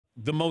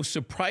the most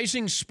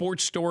surprising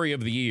sports story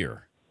of the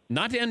year,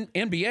 not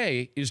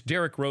NBA, is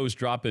Derrick Rose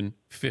dropping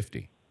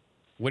 50.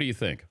 What do you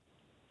think?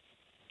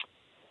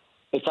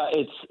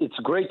 It's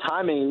great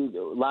timing.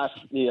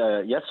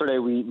 Yesterday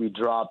we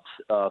dropped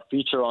a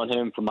feature on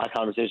him from my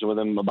conversation with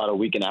him about a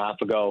week and a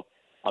half ago.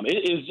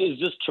 It is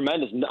just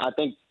tremendous. I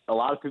think a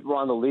lot of people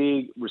around the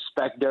league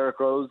respect Derrick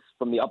Rose.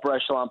 From the upper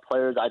echelon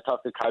players, I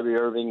talked to Kyrie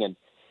Irving and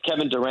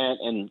Kevin Durant,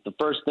 and the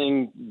first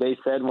thing they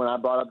said when I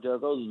brought up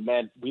Derrick Rose was,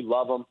 "Man, we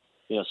love him.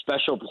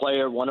 Special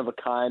player, one of a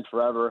kind,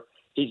 forever."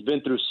 He's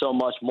been through so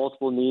much,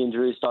 multiple knee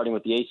injuries, starting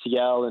with the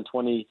ACL in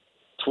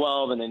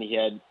 2012, and then he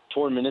had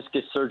torn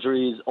meniscus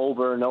surgeries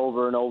over and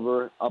over and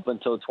over up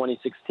until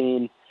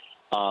 2016.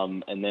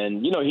 And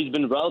then, he's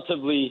been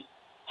relatively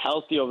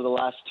healthy over the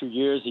last 2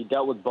 years. He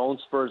dealt with bone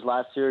spurs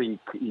last year. He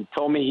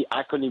told me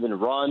I couldn't even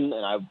run,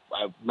 and I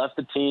left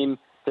the team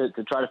to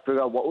try to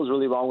figure out what was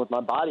really wrong with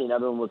my body, and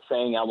everyone was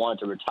saying I wanted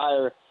to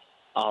retire.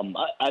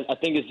 I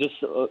think it's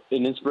just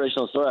an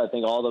inspirational story. I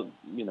think all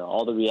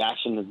the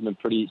reaction has been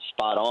pretty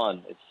spot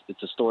on.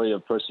 It's a story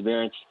of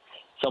perseverance.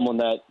 Someone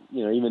that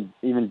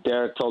even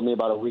Derrick told me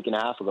about a week and a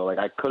half ago. Like,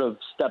 I could have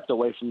stepped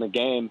away from the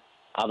game.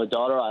 I have a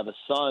daughter, I have a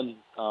son,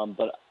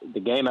 but the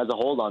game has a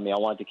hold on me. I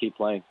wanted to keep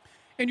playing.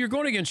 And you're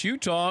going against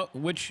Utah,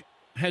 which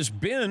has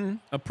been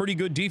a pretty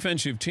good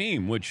defensive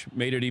team, which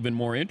made it even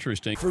more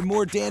interesting. For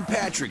more Dan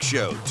Patrick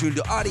Show, tune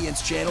to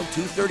Audience Channel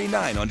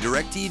 239 on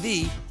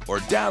DirecTV or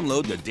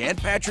download the Dan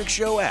Patrick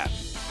Show app.